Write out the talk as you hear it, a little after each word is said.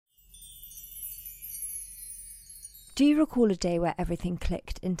Do you recall a day where everything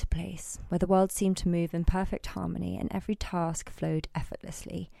clicked into place, where the world seemed to move in perfect harmony and every task flowed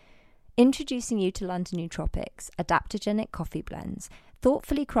effortlessly? Introducing you to London Nootropics, adaptogenic coffee blends,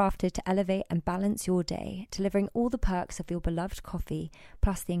 thoughtfully crafted to elevate and balance your day, delivering all the perks of your beloved coffee,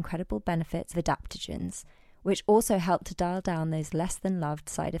 plus the incredible benefits of adaptogens, which also help to dial down those less than loved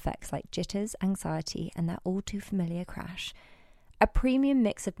side effects like jitters, anxiety, and that all too familiar crash. A premium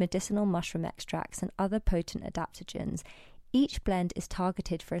mix of medicinal mushroom extracts and other potent adaptogens, each blend is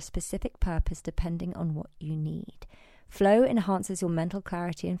targeted for a specific purpose depending on what you need. Flow enhances your mental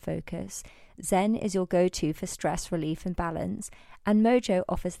clarity and focus, Zen is your go-to for stress relief and balance, and Mojo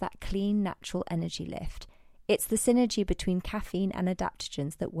offers that clean, natural energy lift. It's the synergy between caffeine and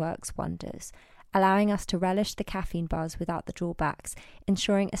adaptogens that works wonders, allowing us to relish the caffeine buzz without the drawbacks,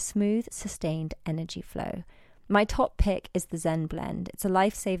 ensuring a smooth, sustained energy flow. My top pick is the Zen blend. It's a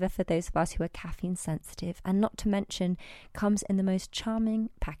lifesaver for those of us who are caffeine sensitive, and not to mention, comes in the most charming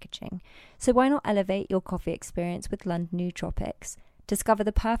packaging. So why not elevate your coffee experience with London Nootropics? Discover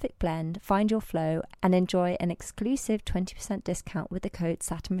the perfect blend, find your flow, and enjoy an exclusive 20% discount with the code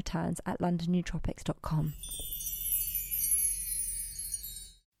SaturnReturns at londonnootropics.com.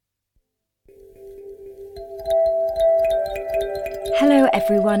 Hello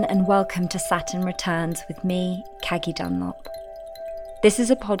everyone and welcome to Saturn Returns with me, Caggie Dunlop. This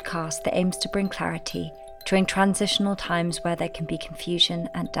is a podcast that aims to bring clarity during transitional times where there can be confusion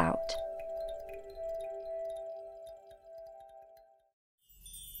and doubt.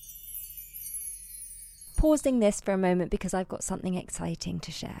 Pausing this for a moment because I've got something exciting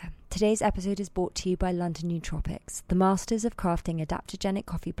to share. Today's episode is brought to you by London Nootropics, the masters of crafting adaptogenic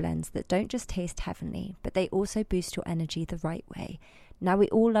coffee blends that don't just taste heavenly, but they also boost your energy the right way. Now we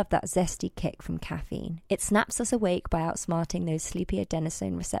all love that zesty kick from caffeine. It snaps us awake by outsmarting those sleepy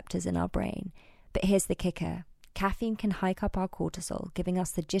adenosine receptors in our brain. But here's the kicker. Caffeine can hike up our cortisol, giving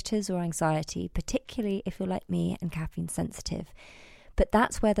us the jitters or anxiety, particularly if you're like me and caffeine sensitive. But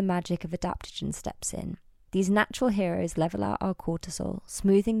that's where the magic of adaptogen steps in. These natural heroes level out our cortisol,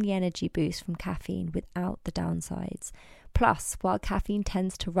 smoothing the energy boost from caffeine without the downsides. Plus, while caffeine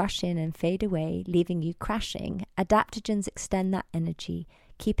tends to rush in and fade away, leaving you crashing, adaptogens extend that energy,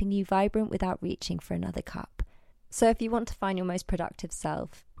 keeping you vibrant without reaching for another cup. So if you want to find your most productive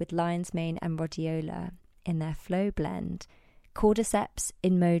self with lion's mane and rhodiola in their flow blend, Cordyceps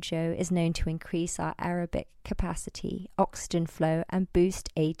in Mojo is known to increase our aerobic capacity, oxygen flow, and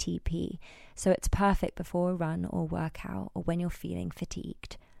boost ATP, so it's perfect before a run or workout or when you're feeling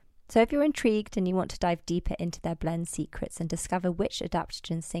fatigued. So if you're intrigued and you want to dive deeper into their blend secrets and discover which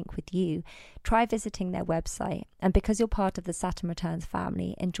adaptogens sync with you, try visiting their website. And because you're part of the Saturn Returns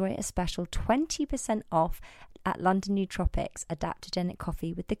family, enjoy a special 20% off at London Nootropics adaptogenic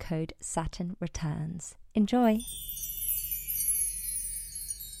coffee with the code SaturnReturns. Enjoy!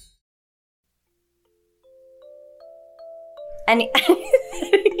 And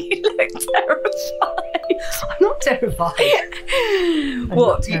you look terrified. I'm not terrified.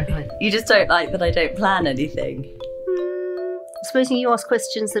 What? You just don't like that I don't plan anything? Supposing you ask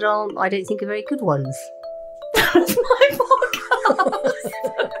questions that I don't think are very good ones. That's my podcast.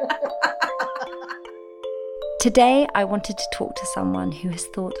 Today, I wanted to talk to someone who has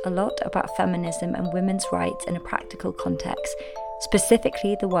thought a lot about feminism and women's rights in a practical context,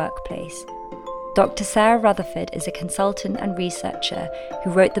 specifically the workplace. Dr. Sarah Rutherford is a consultant and researcher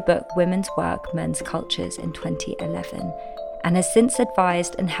who wrote the book Women's Work, Men's Cultures in 2011 and has since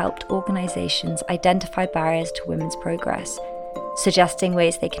advised and helped organisations identify barriers to women's progress, suggesting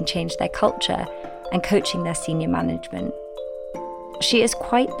ways they can change their culture and coaching their senior management. She is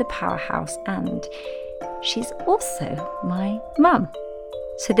quite the powerhouse and she's also my mum.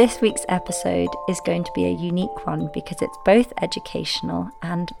 So this week's episode is going to be a unique one because it's both educational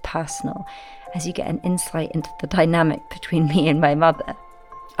and personal, as you get an insight into the dynamic between me and my mother.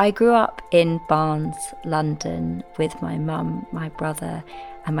 I grew up in Barnes, London, with my mum, my brother,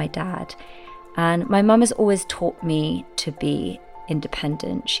 and my dad. And my mum has always taught me to be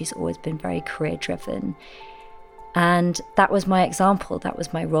independent. She's always been very career driven. And that was my example. That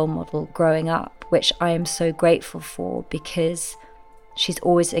was my role model growing up, which I am so grateful for because she's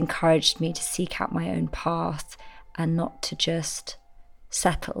always encouraged me to seek out my own path and not to just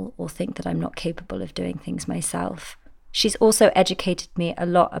settle or think that I'm not capable of doing things myself. She's also educated me a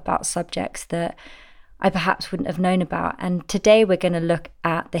lot about subjects that I perhaps wouldn't have known about. And today we're going to look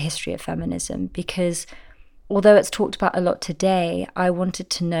at the history of feminism because although it's talked about a lot today, I wanted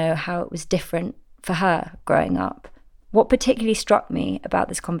to know how it was different for her growing up. What particularly struck me about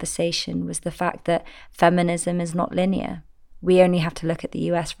this conversation was the fact that feminism is not linear. We only have to look at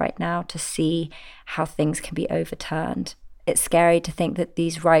the US right now to see how things can be overturned. It's scary to think that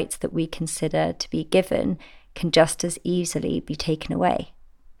these rights that we consider to be given can just as easily be taken away.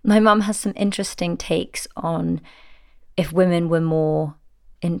 My mum has some interesting takes on if women were more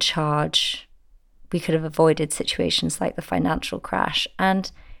in charge, we could have avoided situations like the financial crash.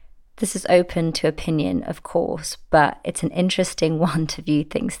 And this is open to opinion, of course, but it's an interesting one to view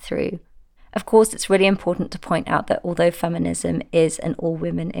things through. Of course, it's really important to point out that although feminism is an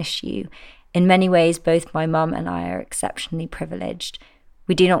all-women issue, in many ways, both my mum and I are exceptionally privileged.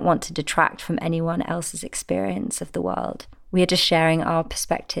 We do not want to detract from anyone else's experience of the world. We are just sharing our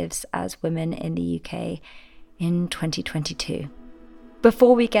perspectives as women in the UK in 2022.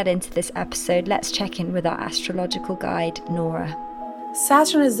 Before we get into this episode, let's check in with our astrological guide, Nora.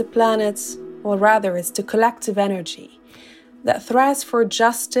 Saturn is the planet, or rather it's the collective energy, that thrives for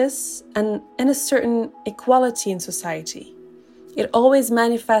justice and in a certain equality in society. It always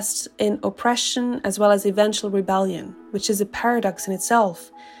manifests in oppression as well as eventual rebellion, which is a paradox in itself.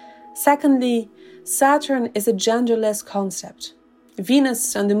 Secondly, Saturn is a genderless concept.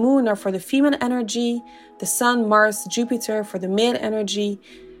 Venus and the Moon are for the female energy, the Sun, Mars, Jupiter for the male energy,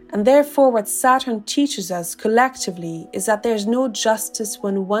 and therefore what Saturn teaches us collectively is that there's no justice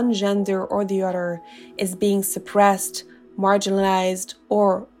when one gender or the other is being suppressed, marginalized,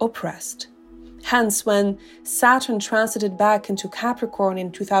 or oppressed. Hence, when Saturn transited back into Capricorn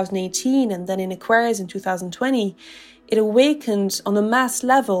in 2018 and then in Aquarius in 2020, it awakened on a mass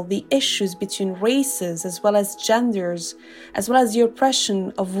level the issues between races as well as genders, as well as the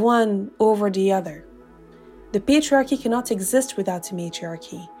oppression of one over the other. The patriarchy cannot exist without the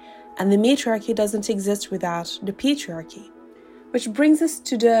matriarchy, and the matriarchy doesn't exist without the patriarchy. Which brings us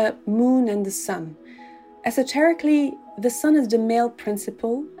to the Moon and the Sun. Esoterically, the Sun is the male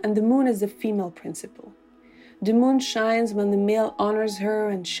principle and the Moon is the female principle. The Moon shines when the male honors her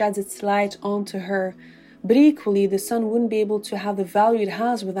and sheds its light onto her, but equally the Sun wouldn't be able to have the value it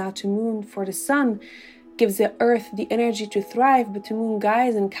has without the Moon, for the Sun gives the Earth the energy to thrive, but the Moon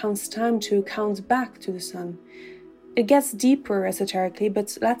guides and counts time to count back to the Sun. It gets deeper esoterically,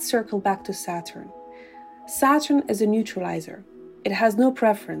 but let's circle back to Saturn. Saturn is a neutralizer. It has no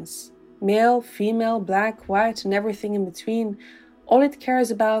preference. Male, female, black, white, and everything in between. All it cares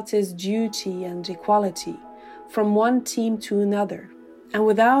about is duty and equality, from one team to another. And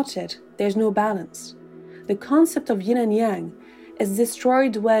without it, there's no balance. The concept of yin and yang is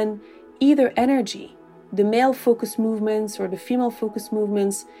destroyed when either energy, the male-focused movements or the female-focused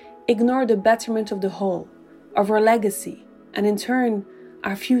movements, ignore the betterment of the whole, of our legacy, and in turn,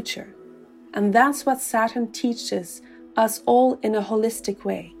 our future. And that's what Saturn teaches us all in a holistic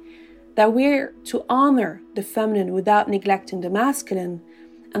way. That we're to honor the feminine without neglecting the masculine,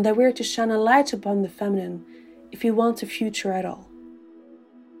 and that we're to shine a light upon the feminine if we want a future at all.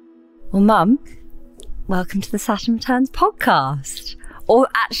 Well, Mum, welcome to the Saturn Returns podcast. Or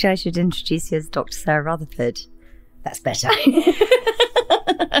actually, I should introduce you as Dr. Sarah Rutherford. That's better.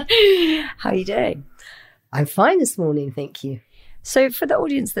 How are you doing? I'm fine this morning, thank you. So for the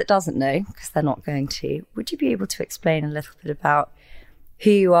audience that doesn't know, because they're not going to, would you be able to explain a little bit about who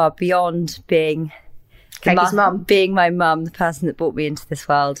you are beyond being being my mum, the person that brought me into this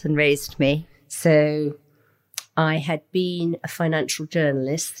world and raised me? So I had been a financial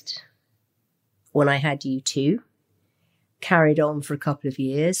journalist when I had you two, carried on for a couple of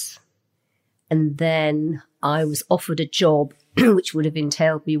years, and then I was offered a job which would have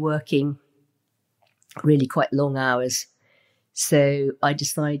entailed me working really quite long hours. So I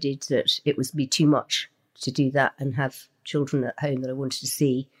decided that it would be too much to do that and have children at home that I wanted to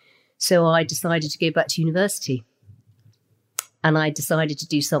see. So I decided to go back to university. And I decided to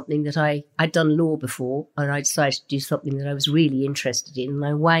do something that I'd done law before, and I decided to do something that I was really interested in. And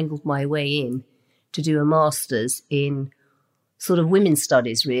I wangled my way in to do a master's in sort of women's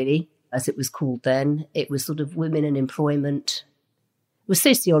studies, really, as it was called then. It was sort of women and employment. It was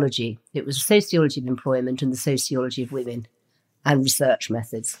sociology. It was sociology of employment and the sociology of women and research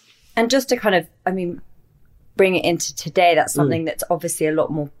methods. And just to kind of, bring it into today, that's something that's obviously a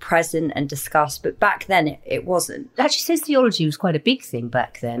lot more present and discussed, but back then it wasn't. Actually, sociology was quite a big thing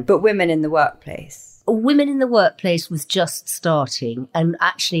back then. But women in the workplace? Women in the workplace was just starting, and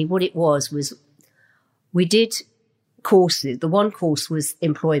actually what it was we did courses. The one course was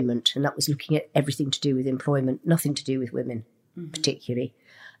employment, and that was looking at everything to do with employment, nothing to do with women particularly.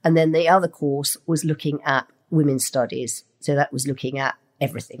 And then the other course was looking at women's studies, so that was looking at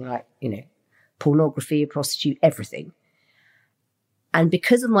everything, like, pornography, prostitute, everything. And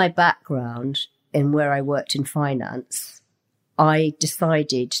because of my background and where I worked in finance, I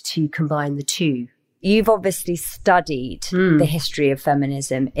decided to combine the two you've obviously studied the history of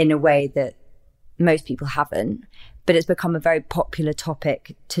feminism in a way that most people haven't, but it's become a very popular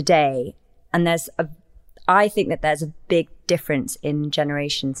topic today. And I think that there's a big difference in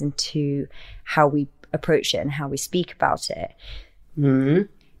generations into how we approach it and how we speak about it.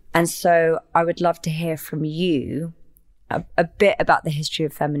 And so I would love to hear from you a bit about the history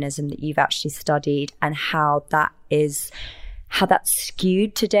of feminism that you've actually studied and how that's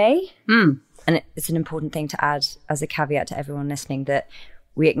skewed today. And it's an important thing to add as a caveat to everyone listening, that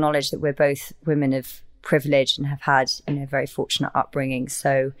we acknowledge that we're both women of privilege and have had, very fortunate upbringing.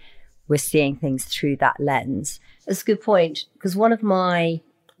 So we're seeing things through that lens. That's a good point, because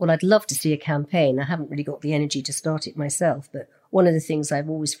I'd love to see a campaign. I haven't really got the energy to start it myself, but one of the things I've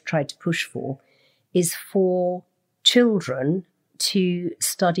always tried to push for is for children to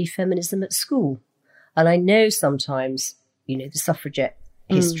study feminism at school. And I know sometimes, the suffragette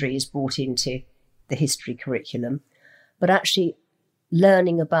history is brought into the history curriculum, but actually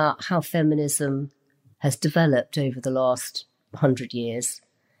learning about how feminism has developed over the last 100 years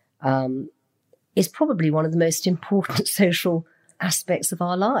is probably one of the most important social aspects of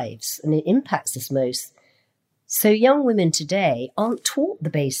our lives, and it impacts us most. So young women today aren't taught the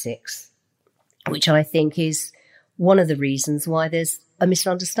basics, which I think is one of the reasons why there's a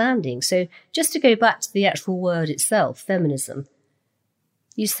misunderstanding. So just to go back to the actual word itself, feminism,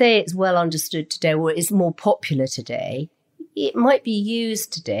 you say it's well understood today, or it's more popular today. It might be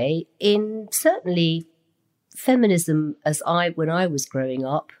used today in certainly feminism when I was growing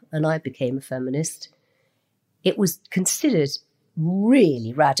up and I became a feminist, it was considered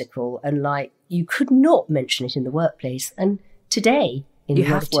really radical and like you could not mention it in the workplace. And today, in a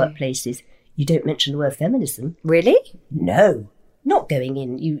lot of workplaces, you don't mention the word feminism. Really? No, not going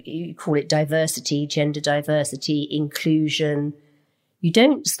in. You call it diversity, gender diversity, inclusion. You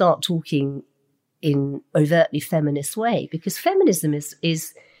don't start talking in overtly feminist way, because feminism is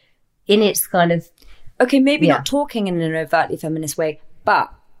in its kind of... Okay, maybe not talking in an overtly feminist way,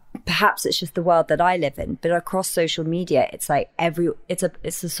 but perhaps it's just the world that I live in. But across social media, it's like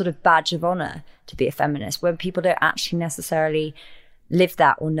it's a sort of badge of honor to be a feminist, when people don't actually necessarily live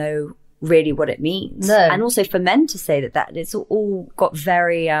that or know really what it means. No. And also for men to say that it's all got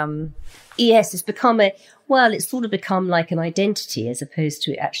very... Yes, it's become it's sort of become like an identity, as opposed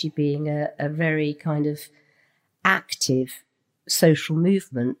to it actually being a very kind of active social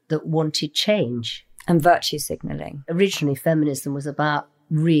movement that wanted change. And virtue signalling. Originally, feminism was about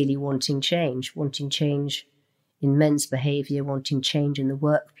really wanting change in men's behaviour, wanting change in the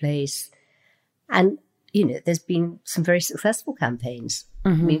workplace. And, there's been some very successful campaigns.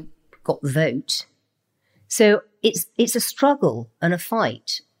 Mm-hmm. We've got the vote. So it's a struggle and a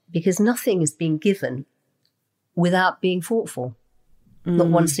fight, because nothing is being given without being fought for. Not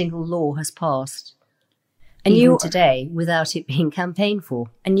one single law has passed, and even today, without it being campaigned for.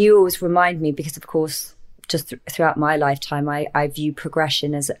 And you always remind me, because of course, just throughout my lifetime, I view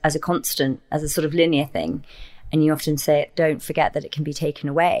progression as a constant, as a sort of linear thing. And you often say, don't forget that it can be taken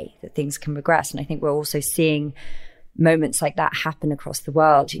away, that things can regress. And I think we're also seeing moments like that happen across the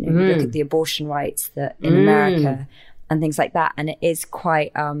world. You look at the abortion rights that in America and things like that. And it is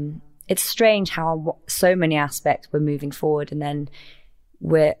quite, it's strange how so many aspects we're moving forward and then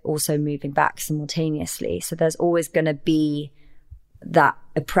we're also moving back simultaneously. So there's always going to be that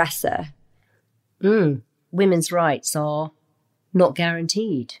oppressor. Women's rights are not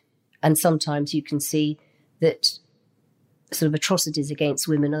guaranteed. And sometimes you can see that sort of atrocities against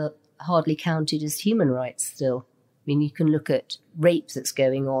women are hardly counted as human rights still. I mean, you can look at rape that's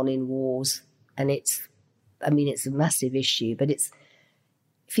going on in wars, and it's a massive issue, but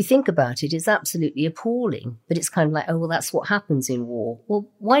if you think about it, it's absolutely appalling. But it's kind of like, oh, well, that's what happens in war. Well,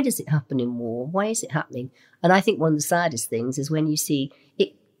 why does it happen in war? Why is it happening? And I think one of the saddest things is when you see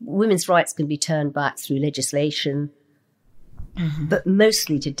it, women's rights can be turned back through legislation, but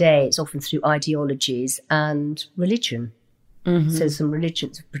mostly today it's often through ideologies and religion. So some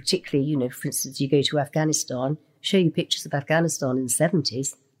religions, particularly, for instance, you go to Afghanistan, show you pictures of Afghanistan in the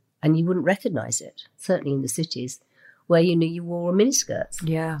 70s, and you wouldn't recognise it, certainly in the cities, where, you wore miniskirts.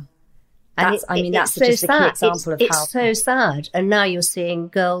 Yeah. And that's so just a key sad. example of how... It's so sad. And now you're seeing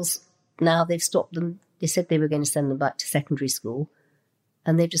girls, now they've stopped them. They said they were going to send them back to secondary school,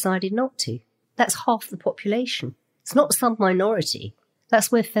 and they've decided not to. That's half the population. It's not some minority.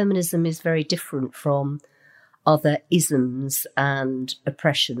 That's where feminism is very different from other isms and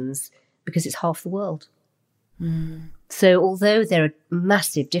oppressions, because it's half the world. So although there are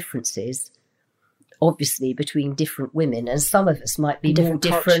massive differences, obviously, between different women, and some of us might be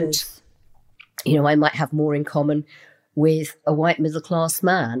different. I might have more in common with a white middle-class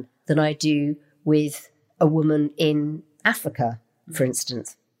man than I do with a woman in Africa, for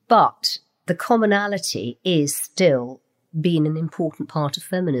instance. But the commonality is still being an important part of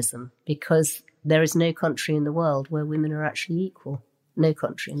feminism, because there is no country in the world where women are actually equal. No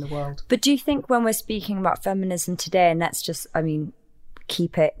country in the world. But do you think when we're speaking about feminism today, and let's just,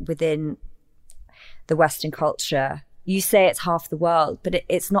 keep it within the Western culture, you say it's half the world, but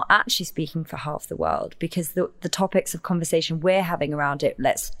it's not actually speaking for half the world, because the topics of conversation we're having around it,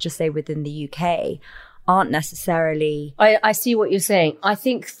 let's just say within the UK, aren't necessarily... I see what you're saying. I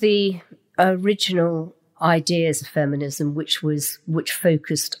think the original ideas of feminism, which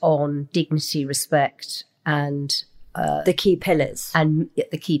focused on dignity, respect, and the key pillars, and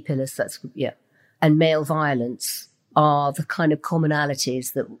and male violence are the kind of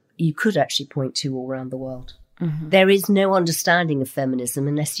commonalities that you could actually point to all around the world. Mm-hmm. There is no understanding of feminism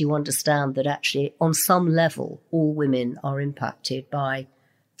unless you understand that actually on some level all women are impacted by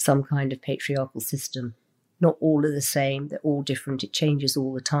some kind of patriarchal system. Not all are the same, they're all different, it changes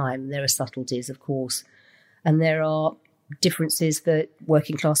all the time. There are subtleties, of course, and there are differences for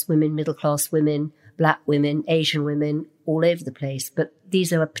working class women, middle class women, Black women, Asian women, all over the place. But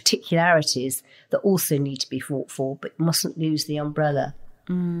these are particularities that also need to be fought for, but mustn't lose the umbrella.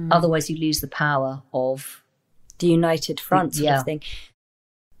 Otherwise you lose the power of the united front sort of thing.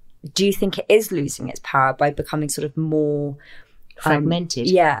 Do you think it is losing its power by becoming sort of more fragmented?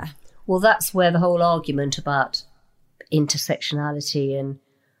 Yeah. Well, that's where the whole argument about intersectionality and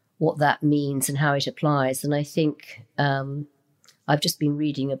what that means and how it applies. And I think I've just been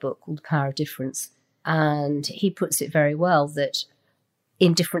reading a book called The Power of Difference, and he puts it very well that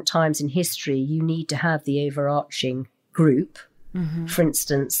in different times in history, you need to have the overarching group. Mm-hmm. For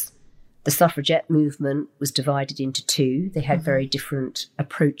instance, the suffragette movement was divided into two. They had very different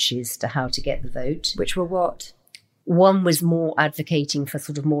approaches to how to get the vote. Which were what? One was more advocating for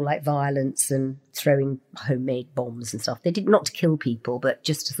sort of more like violence and throwing homemade bombs and stuff. They did not to kill people, but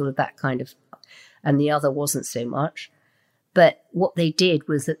just to sort of that kind of, and the other wasn't so much. But what they did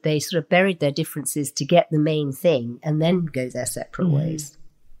was that they sort of buried their differences to get the main thing and then go their separate ways.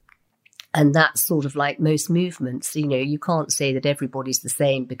 And that's sort of like most movements. You know, you can't say that everybody's the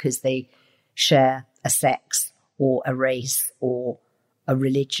same because they share a sex or a race or a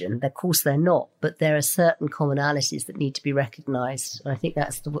religion. Of course they're not, but there are certain commonalities that need to be recognised. And I think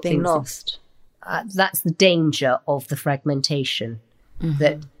that's the being lost. That's the danger of the fragmentation.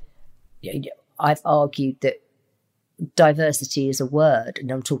 That I've argued that diversity is a word, and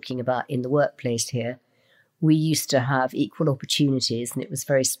I'm talking about in the workplace here. We used to have equal opportunities, and it was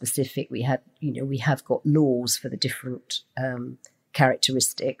very specific. We had, we have got laws for the different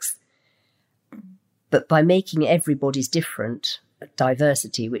characteristics. But by making everybody's different,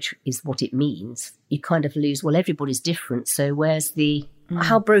 diversity, which is what it means, you kind of lose, well, everybody's different. So where's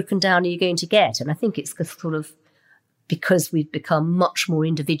how broken down are you going to get? And I think it's sort of because we've become much more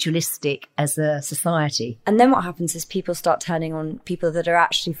individualistic as a society. And then what happens is people start turning on people that are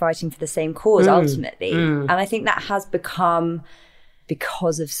actually fighting for the same cause ultimately. And I think that has become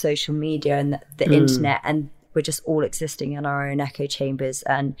because of social media and the internet, and we're just all existing in our own echo chambers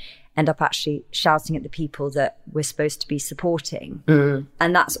and end up actually shouting at the people that we're supposed to be supporting.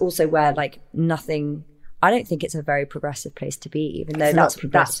 And that's also where I don't think it's a very progressive place to be, even though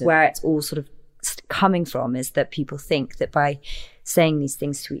that's where it's all sort of coming from, is that people think that by saying these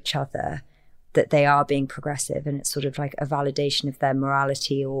things to each other that they are being progressive, and it's sort of like a validation of their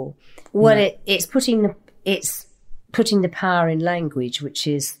morality or it's putting the power in language, which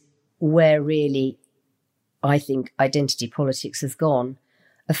is where really I think identity politics has gone,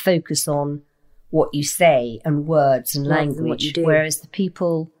 a focus on what you say and words and language, whereas the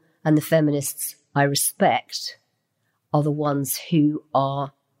people and the feminists I respect are the ones who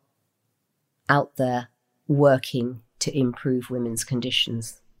are out there working to improve women's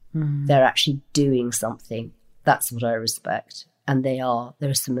conditions. They're actually doing something. That's what I respect. And there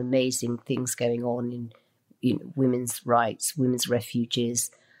are some amazing things going on in women's rights, women's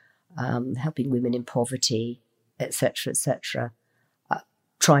refuges, helping women in poverty, etc.,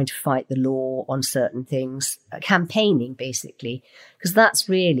 trying to fight the law on certain things, campaigning basically, because that's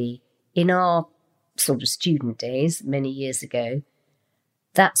really, in our sort of student days many years ago,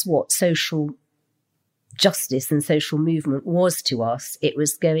 that's what social justice and social movement was to us. It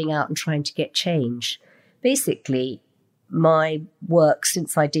was going out and trying to get change. Basically, my work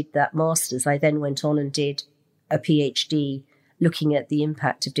since I did that master's, I then went on and did a PhD looking at the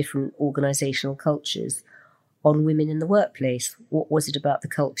impact of different organisational cultures on women in the workplace. What was it about the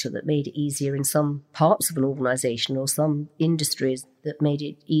culture that made it easier in some parts of an organisation or some industries that made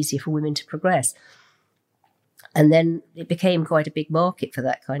it easier for women to progress? And then it became quite a big market for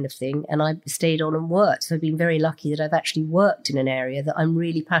that kind of thing. And I stayed on and worked. So I've been very lucky that I've actually worked in an area that I'm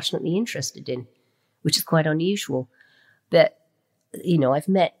really passionately interested in, which is quite unusual. But, I've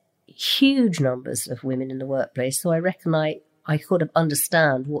met huge numbers of women in the workplace. So I reckon I sort of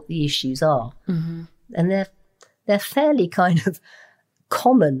understand what the issues are. Mm-hmm. And they're fairly kind of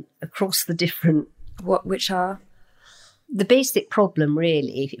common across the different... Which are? The basic problem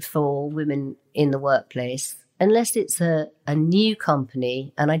really for women in the workplace, unless it's a new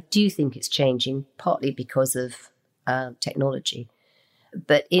company, and I do think it's changing, partly because of technology,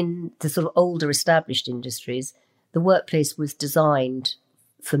 but in the sort of older established industries, the workplace was designed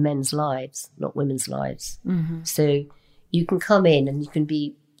for men's lives, not women's lives. Mm-hmm. So you can come in and you can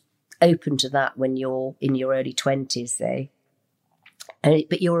be open to that when you're in your early 20s, say.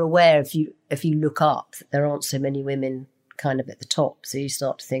 But you're aware if you look up, there aren't so many women kind of at the top. So you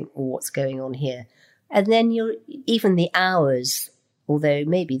start to think, well, what's going on here? And then even the hours, although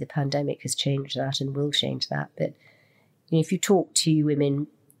maybe the pandemic has changed that and will change that. But if you talk to women,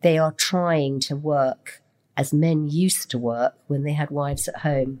 they are trying to work as men used to work when they had wives at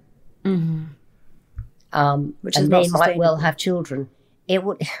home. Mm-hmm. Which is and not they might well sustainable. have children.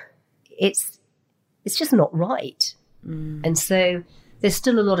 It's just not right. Mm. And so there's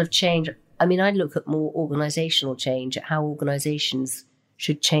still a lot of change. I mean, I look at more organisational change, at how organisations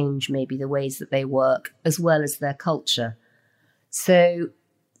should change maybe the ways that they work as well as their culture. So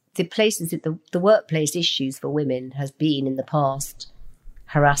the places that the workplace issues for women has been in the past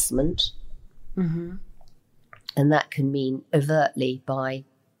harassment. Mm-hmm. And that can mean overtly by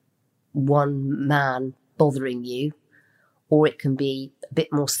one man bothering you, or it can be a bit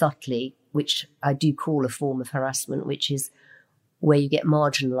more subtly, which I do call a form of harassment, which is where you get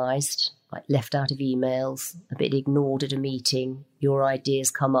marginalised, like left out of emails, a bit ignored at a meeting, your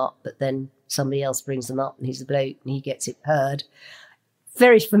ideas come up, but then somebody else brings them up and he's a bloke and he gets it heard.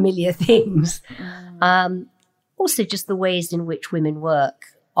 Very familiar things. Also, just the ways in which women work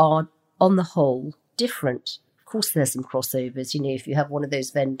are, on the whole, different. Of course, there's some crossovers. If you have one of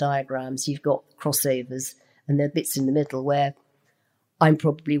those Venn diagrams, you've got crossovers and there are bits in the middle where I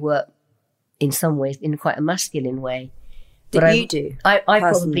probably work in some ways in quite a masculine way. That you do? I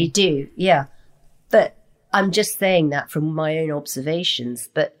probably do, yeah. But I'm just saying that from my own observations.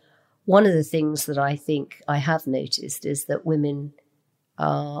 But one of the things that I think I have noticed is that women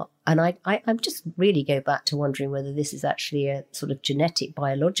are, and I'm just really go back to wondering whether this is actually a sort of genetic,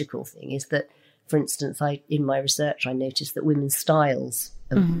 biological thing, is that, for instance, in my research, I noticed that women's styles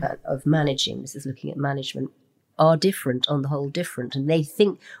of managing, this is looking at management, are different, on the whole different. And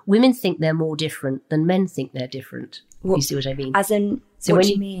women think they're more different than men think they're different. You see what I mean? As in, what do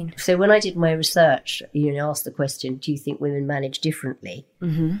you mean? So when I did my research, asked the question, do you think women manage differently?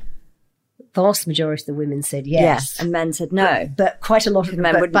 Mm-hmm. Vast majority of the women said yes. And men said no. But quite a lot of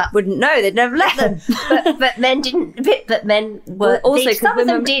men wouldn't know. They'd never let them. but men didn't. But men were also, some of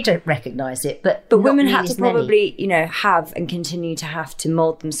them did recognise it. But women had to probably, have and continue to have to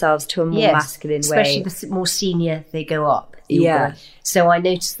mould themselves to a more masculine especially way. the more senior they go up. Yeah. So I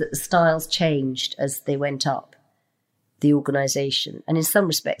noticed that the styles changed as they went up the organisation, and in some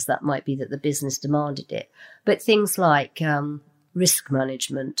respects that might be that the business demanded it. But things like risk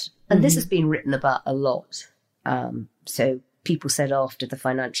management. And this has been written about a lot. So people said after the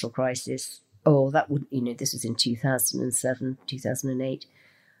financial crisis, that wouldn't, this was in 2007, 2008.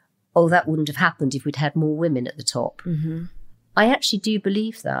 That wouldn't have happened if we'd had more women at the top. Mm-hmm. I actually do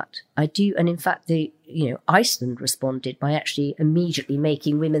believe that. I do. And in fact, Iceland responded by actually immediately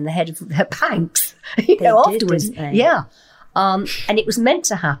making women the head of their banks, afterwards. Didn't they? Yeah. And it was meant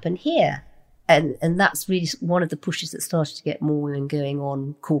to happen here. And that's really one of the pushes that started to get more women going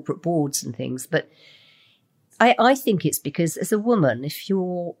on corporate boards and things. But I think it's because as a woman, if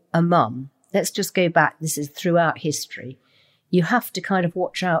you're a mum, let's just go back, this is throughout history, you have to kind of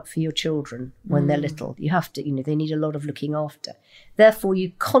watch out for your children when they're little. You have to, they need a lot of looking after. Therefore,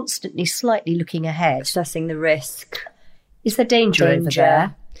 you're constantly slightly looking ahead. Assessing the risk. Is there danger over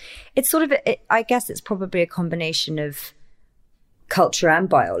there? It's sort of, I guess it's probably a combination of culture and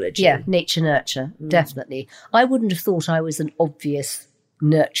biology. Yeah, nature, nurture, definitely. I wouldn't have thought I was an obvious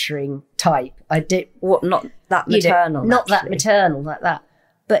nurturing type. Not that maternal. Not that maternal like that.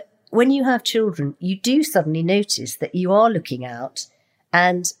 But when you have children, you do suddenly notice that you are looking out,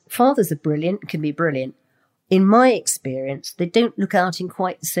 and fathers are brilliant, can be brilliant. In my experience, they don't look out in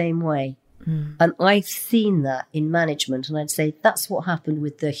quite the same way. And I've seen that in management, and I'd say that's what happened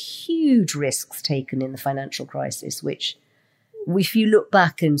with the huge risks taken in the financial crisis, which, if you look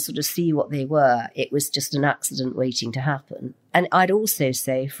back and sort of see what they were, it was just an accident waiting to happen. And I'd also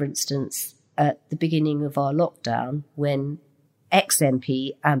say, for instance, at the beginning of our lockdown when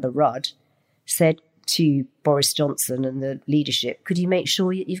ex-MP Amber Rudd said to Boris Johnson and the leadership, could you make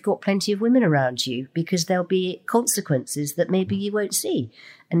sure you've got plenty of women around you, because there'll be consequences that maybe you won't see.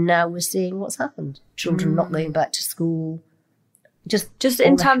 And now we're seeing what's happened. Children not going back to school. Just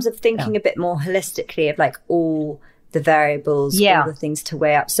in terms of thinking a bit more holistically of like all the variables, all the things to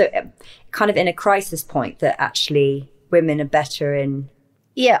weigh up. So kind of in a crisis point that actually women are better in.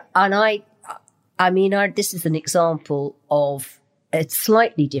 Yeah. And I mean, this is an example of, it's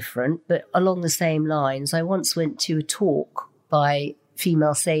slightly different, but along the same lines. I once went to a talk by a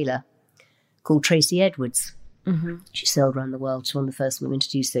female sailor called Tracy Edwards. Mm-hmm. She sailed around the world. She's one of the first women to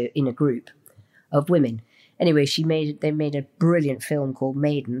do so in a group of women. Anyway, they made a brilliant film called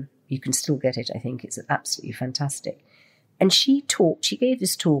Maiden. You can still get it, I think. It's absolutely fantastic. And she gave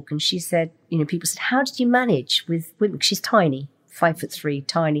this talk, and she said, people said, how did you manage with women? She's tiny, 5'3",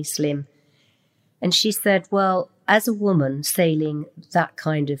 tiny, slim. And she said, well, as a woman sailing that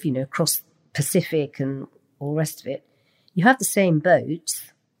kind of, across Pacific and all the rest of it, you have the same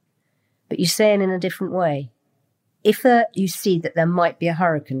boats, but you sail in a different way. If you see that there might be a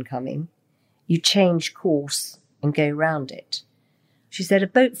hurricane coming, you change course and go round it. She said a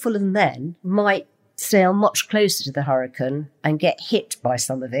boat full of men might sail much closer to the hurricane and get hit by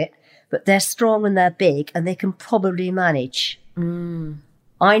some of it, but they're strong and they're big and they can probably manage.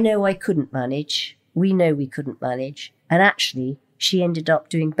 I know I couldn't manage. We know we couldn't manage. And actually, she ended up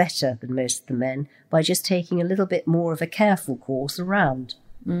doing better than most of the men by just taking a little bit more of a careful course around.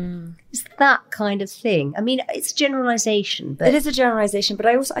 It's that kind of thing. I mean, it's generalisation. But it is a generalisation, but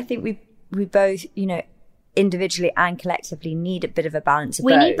I think we both, individually and collectively need a bit of a balance of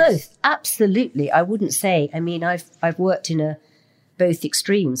both. We need both. Absolutely. I wouldn't say, I've worked in both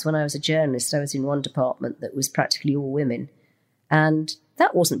extremes. When I was a journalist, I was in one department that was practically all women. And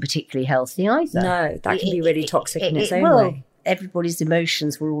that wasn't particularly healthy either. No, that can be really toxic in its own way. Everybody's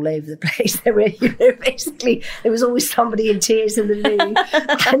emotions were all over the place. They were, basically, there was always somebody in tears in the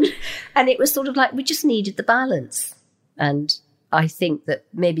loo. and it was sort of like we just needed the balance. And I think that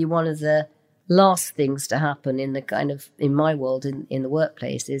maybe one of the last things to happen in the kind of, in my world, in the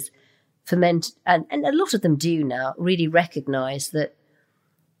workplace, is for men, and a lot of them do now, really recognise that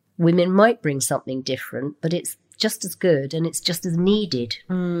women might bring something different, but it's just as good and it's just as needed.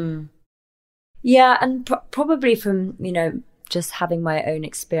 Yeah, and probably from, just having my own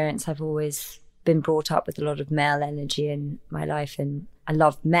experience, I've always been brought up with a lot of male energy in my life, and I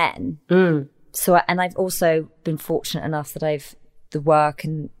love men. So, and I've also been fortunate enough that the work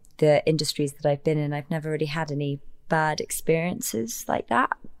and the industries that I've been in, I've never really had any bad experiences like that.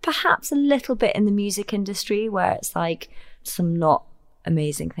 Perhaps a little bit in the music industry where it's like some not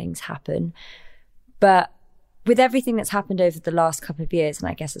amazing things happen. But with everything that's happened over the last couple of years, and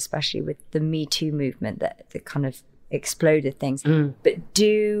I guess especially with the Me Too movement that kind of exploded things, but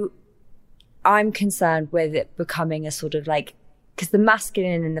I'm concerned with it becoming a sort of like, because the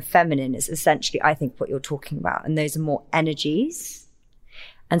masculine and the feminine is essentially, I think, what you're talking about, and those are more energies.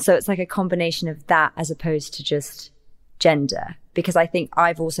 And so it's like a combination of that as opposed to just gender, because I think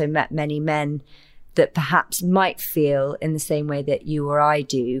I've also met many men that perhaps might feel in the same way that you or I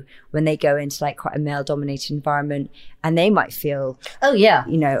do when they go into like quite a male-dominated environment, and they might feel,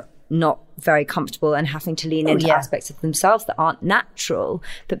 not very comfortable and having to lean into aspects of themselves that aren't natural.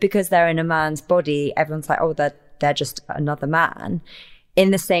 But because they're in a man's body, everyone's like, oh, they're just another man.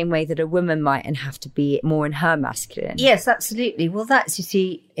 In the same way that a woman might and have to be more in her masculine. Yes, absolutely. Well, that's, you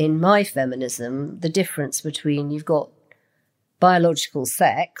see, in my feminism, the difference between you've got biological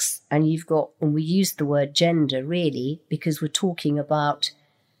sex and we use the word gender really because we're talking about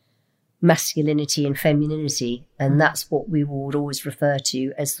masculinity and femininity, and that's what we would always refer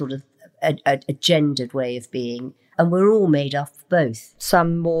to as sort of a gendered way of being. And we're all made up of both.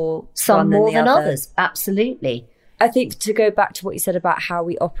 Some more than others. Absolutely. I think to go back to what you said about how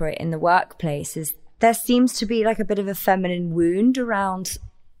we operate in the workplace is there seems to be like a bit of a feminine wound around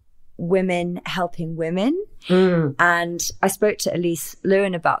women helping women. And I spoke to Elise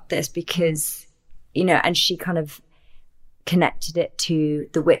Lewin about this because, and she kind of connected it to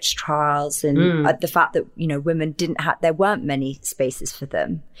the witch trials and the fact that, women there weren't many spaces for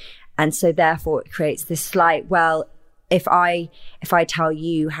them. And so therefore it creates this slight, well, if I tell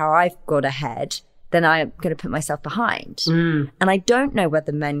you how I've got ahead, then I'm going to put myself behind. And I don't know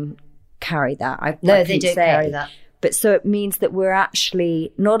whether men carry that. No, they don't carry that. But so it means that we're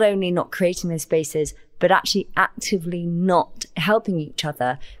actually not only not creating those spaces, but actually actively not helping each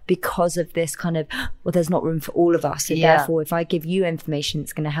other because of this kind of, well, there's not room for all of us. So therefore, if I give you information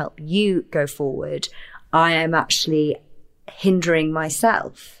that's going to help you go forward, I am actually hindering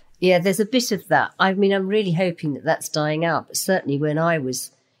myself. Yeah, there's a bit of that. I mean, I'm really hoping that that's dying out. But certainly when I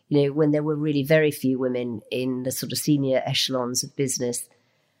was, when there were really very few women in the sort of senior echelons of business,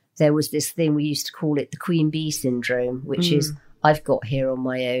 there was this thing, we used to call it the Queen Bee syndrome, which is, I've got here on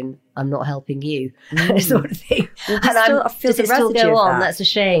my own, I'm not helping you, sort of thing. Well, And I feel does the it still residue go of on? that. That's a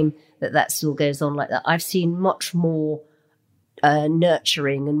shame that still goes on like that. I've seen much more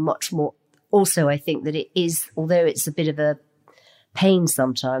nurturing and much more. Also, I think that it is, although it's a bit of a pain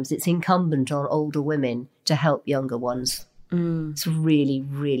sometimes, it's incumbent on older women to help younger ones. It's really,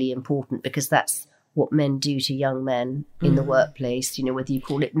 really important, because that's what men do to young men in the workplace, whether you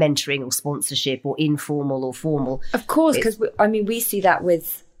call it mentoring or sponsorship or informal or formal. Of course, because we see that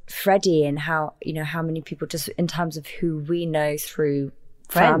with Freddie and how many people, just in terms of who we know through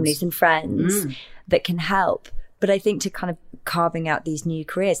families and friends that can help. But I think to kind of carving out these new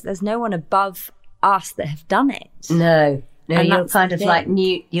careers, there's no one above us that have done it. No, And you're that's kind the of like thing.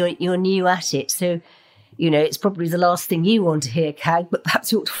 new. You're new at it, so it's probably the last thing you want to hear, Cag. But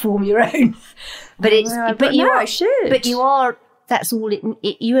perhaps you ought to form your own. But I should. But you are. That's all.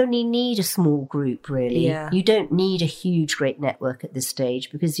 You only need a small group, really. Yeah. You don't need a huge, great network at this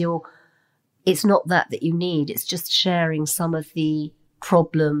stage, because it's not that you need. It's just sharing some of the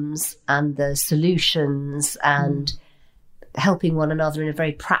problems and the solutions and helping one another in a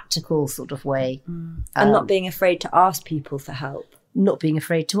very practical sort of way. And not being afraid to ask people for help. Not being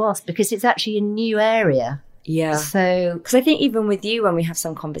afraid to ask, because it's actually a new area. Yeah. So, Because I think even with you, when we have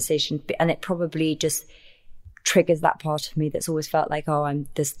some conversation, and it probably just triggers that part of me that's always felt like, oh, I'm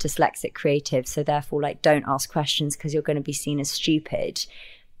this dyslexic creative, so therefore, like, don't ask questions because you're going to be seen as stupid.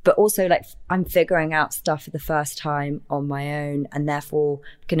 But also, like, I'm figuring out stuff for the first time on my own, and therefore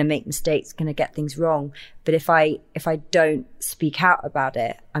going to make mistakes, going to get things wrong. But if I don't speak out about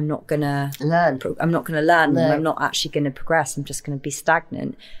it, I'm not going to learn. I'm not going to learn. No. And I'm not actually going to progress. I'm just going to be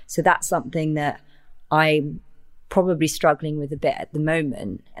stagnant. So that's something that I'm probably struggling with a bit at the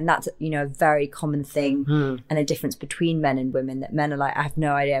moment. And that's, a very common thing and a difference between men and women, that men are like, I have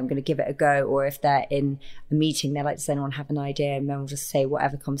no idea, I'm going to give it a go. Or if they're in a meeting, they're like, does anyone have an idea? And men will just say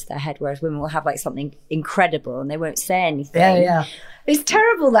whatever comes to their head. Whereas women will have like something incredible and they won't say anything. Yeah. It's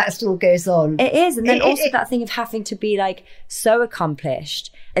terrible that still goes on. It is. And then also that thing of having to be like so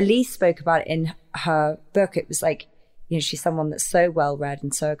accomplished. Elise spoke about it in her book. It was like, she's someone that's so well read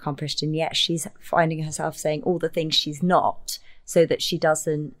and so accomplished, and yet she's finding herself saying all the things she's not, so that she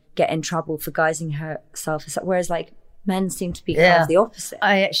doesn't get in trouble for guising herself. Whereas like men seem to be kind of the opposite.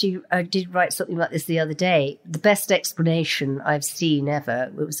 I did write something like this the other day. The best explanation I've seen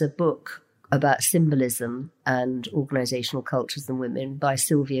ever, it was a book about symbolism and organizational cultures and women by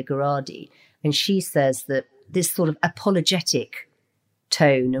Sylvia Gerardi. And she says that this sort of apologetic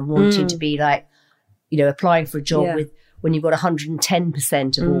tone and wanting to be like, applying for a job with, when you've got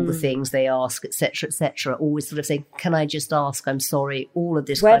 110% of all the things they ask, et cetera, always sort of saying, can I just ask, I'm sorry, all of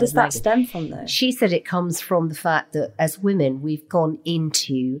this. Where does that stem from though? She said it comes from the fact that as women, we've gone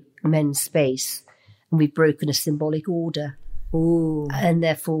into men's space and we've broken a symbolic order. Ooh. And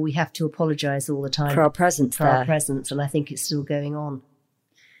therefore we have to apologise all the time. For our presence For there. our presence. And I think it's still going on.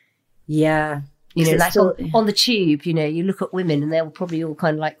 Yeah. Like on the tube, you look at women and they're probably all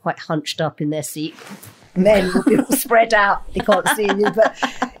kind of like quite hunched up in their seat. Men will be all spread out. They can't see you. But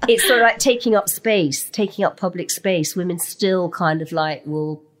it's sort of like taking up space, taking up public space. Women still kind of like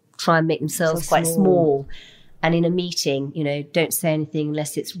will try and make themselves quite small. And in a meeting, don't say anything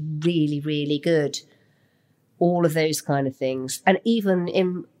unless it's really, really good. All of those kind of things. And even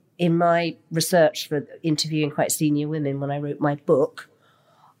in my research for interviewing quite senior women, when I wrote my book,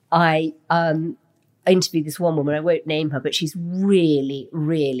 I interviewed this one woman, I won't name her, but she's really,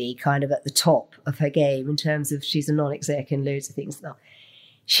 really kind of at the top of her game in terms of, she's a non-exec and loads of things now.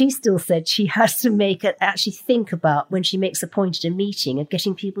 She still said she has to actually think about, when she makes a point at a meeting, of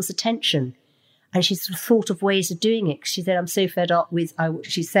getting people's attention. And she's thought of ways of doing it. She said, I'm so fed up with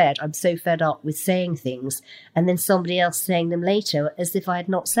saying things and then somebody else saying them later as if I had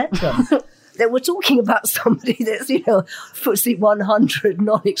not said them. That we're talking about somebody that's, FTSE 100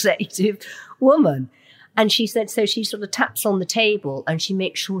 non-executive woman. And she said, so she sort of taps on the table and she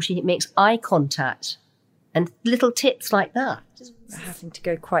makes sure she makes eye contact and little tips like that. Just having to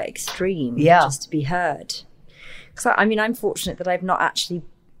go quite extreme Yeah. just to be heard. Because I'm fortunate that I've not actually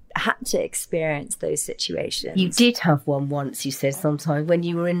had to experience those situations. You did have one once, you said, sometime when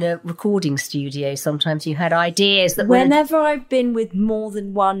you were in a recording studio. Sometimes you had ideas that Whenever I've been with more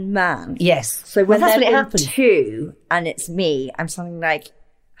than one man. Yes. So when that's there's when it been happened. two and it's me, I'm something like,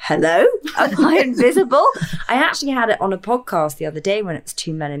 hello? Am I invisible? I actually had it on a podcast the other day when it was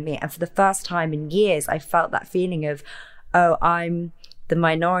two men and me. And for the first time in years, I felt that feeling of, oh, I'm the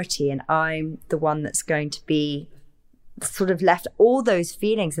minority and I'm the one that's going to be sort of left, all those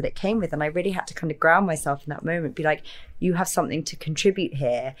feelings that it came with. And I really had to kind of ground myself in that moment, be like, you have something to contribute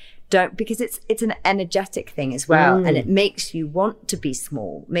here. Don't, because it's an energetic thing as well. And it makes you want to be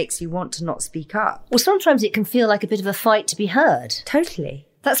small, makes you want to not speak up. Well, sometimes it can feel like a bit of a fight to be heard. Totally.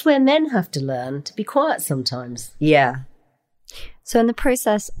 That's where men have to learn to be quiet sometimes. Yeah. So in the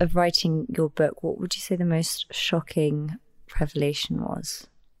process of writing your book, what would you say the most shocking revelation was?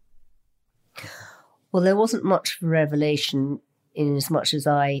 Well, there wasn't much revelation in as much as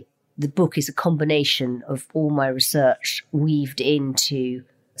the book is a combination of all my research weaved into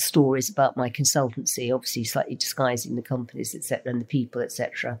stories about my consultancy, obviously slightly disguising the companies, etc., and the people,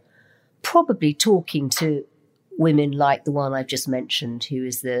 etc. Probably talking to women like the one I've just mentioned, who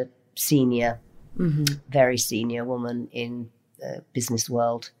is the senior, very senior woman in the business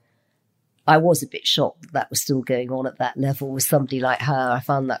world. I was a bit shocked that was still going on at that level with somebody like her. I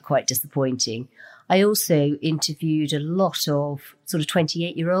found that quite disappointing. I also interviewed a lot of sort of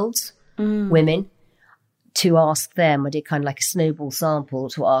 28-year-olds, women, to ask them. I did kind of like a snowball sample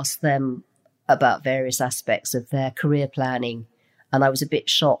to ask them about various aspects of their career planning. And I was a bit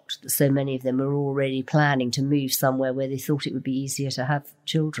shocked that so many of them were already planning to move somewhere where they thought it would be easier to have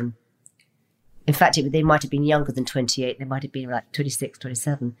children. In fact, they might have been younger than 28. They might have been like 26,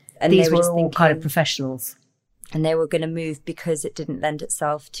 27. And these were all kind of professionals. And they were going to move because it didn't lend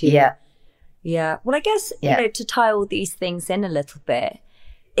itself to... Yeah. Well, I guess, you know, to tie all these things in a little bit,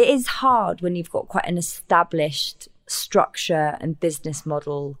 it is hard when you've got quite an established structure and business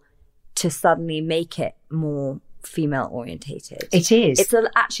model to suddenly make it more female orientated. It is. It's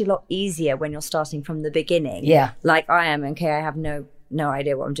actually a lot easier when you're starting from the beginning. Yeah. Like I am. Okay, I have no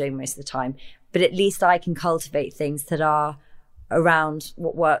idea what I'm doing most of the time, but at least I can cultivate things that are around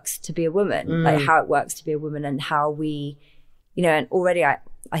what works to be a woman, like how it works to be a woman and how we, you know, and already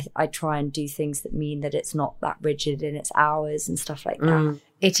I try and do things that mean that it's not that rigid in its hours and stuff like that.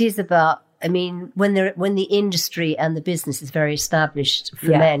 It is about, I mean, when the industry and the business is very established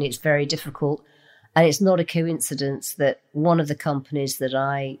for men, it's very difficult. And it's not a coincidence that one of the companies that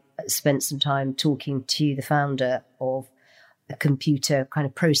I spent some time talking to the founder of, a computer kind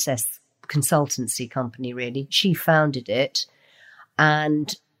of process consultancy company, really, she founded it.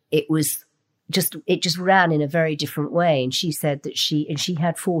 And it just ran in a very different way. And she said that she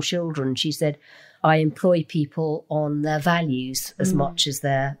had 4 children. She said, I employ people on their values as much as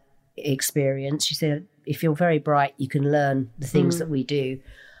their experience. She said, if you're very bright, you can learn the things that we do.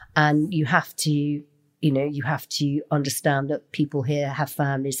 And you have to understand that people here have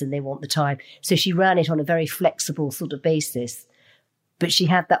families and they want the time. So she ran it on a very flexible sort of basis. But she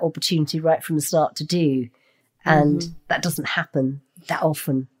had that opportunity right from the start to do. And that doesn't happen that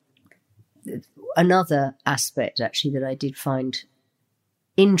often. Another aspect, actually, that I did find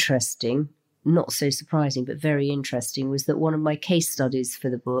interesting, not so surprising, but very interesting, was that one of my case studies for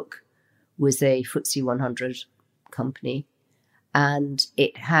the book was a FTSE 100 company. And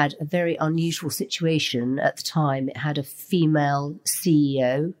it had a very unusual situation at the time. It had a female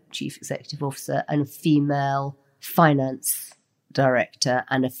CEO, chief executive officer, and a female finance director,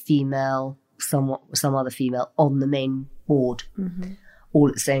 and a female, some other female on the main board, all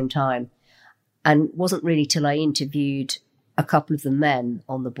at the same time. And it wasn't really till I interviewed a couple of the men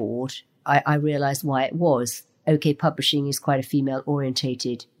on the board, I realised why it was. OK, publishing is quite a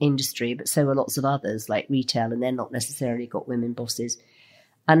female-orientated industry, but so are lots of others, like retail, and they're not necessarily got women bosses.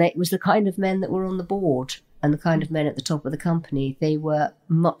 And it was the kind of men that were on the board and the kind of men at the top of the company. They were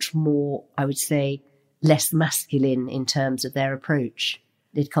much more, I would say, less masculine in terms of their approach.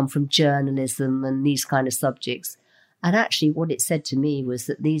 They'd come from journalism and these kind of subjects. And actually what it said to me was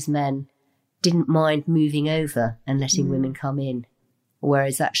that these men didn't mind moving over and letting women come in.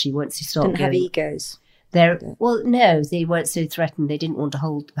 Whereas actually once you start didn't have egos. Well, no, they weren't so threatened. They didn't want to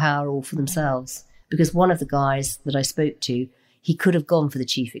hold the power all for themselves. Because one of the guys that I spoke to, he could have gone for the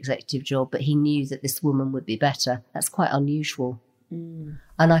chief executive job, but he knew that this woman would be better. That's quite unusual. And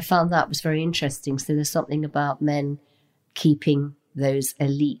I found that was very interesting. So there's something about men keeping those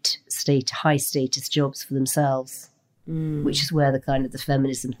elite high status jobs for themselves, which is where the kind of the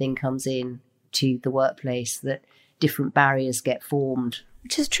feminism thing comes in to the workplace, that different barriers get formed.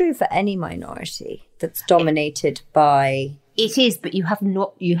 Which is true for any minority that's dominated by... It is, but you haven't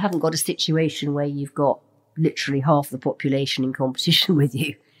got a situation where you've got literally half the population in competition with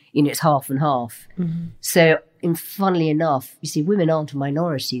you. You know, it's half and half. So, funnily enough, you see, women aren't a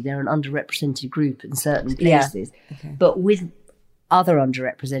minority. They're an underrepresented group in certain places. Yeah. Okay. But with other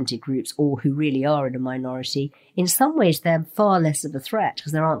underrepresented groups, or who really are in a minority, in some ways they're far less of a threat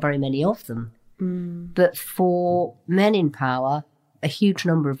because there aren't very many of them. But for men in power, a huge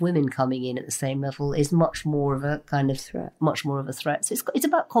number of women coming in at the same level is much more of a kind of threat, much more of a threat. So it's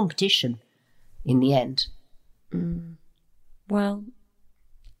about competition in the end. Well,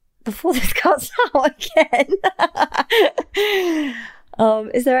 before this cuts out again,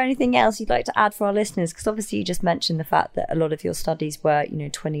 is there anything else you'd like to add for our listeners? Because obviously you just mentioned the fact that a lot of your studies were,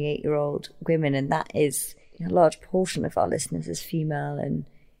 28-year-old women, and that is a large portion of our listeners is female. And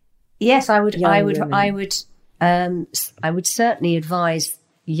yes, I would certainly advise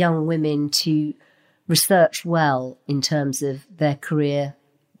young women to research well in terms of their career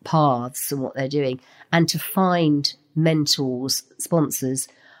paths and what they're doing, and to find mentors, sponsors,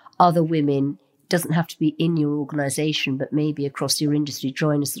 other women. Doesn't have to be in your organisation, but maybe across your industry,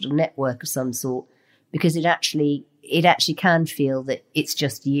 join a sort of network of some sort, because it actually can feel that it's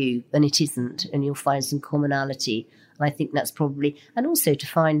just you, and it isn't, and you'll find some commonality. And I think that's probably, and also to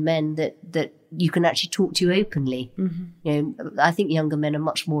find men that you can actually talk to openly. I think younger men are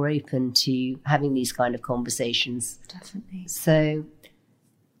much more open to having these kind of conversations. Definitely. So,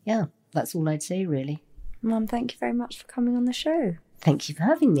 yeah, that's all I'd say, really. Mum, thank you very much for coming on the show. Thank you for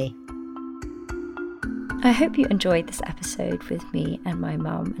having me. I hope you enjoyed this episode with me and my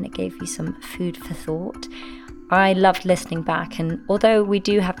mum, and it gave you some food for thought. I loved listening back, and although we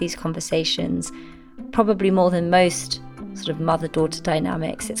do have these conversations, probably more than most sort of mother-daughter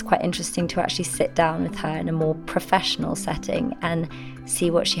dynamics, it's quite interesting to actually sit down with her in a more professional setting and see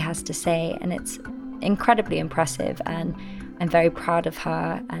what she has to say. And it's incredibly impressive, and I'm very proud of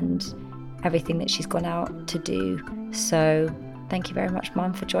her and everything that she's gone out to do. So thank you very much,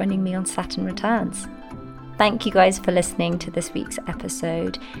 Mum, for joining me on Saturn Returns. Thank you guys for listening to this week's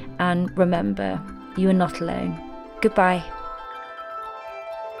episode, and remember, you are not alone. Goodbye.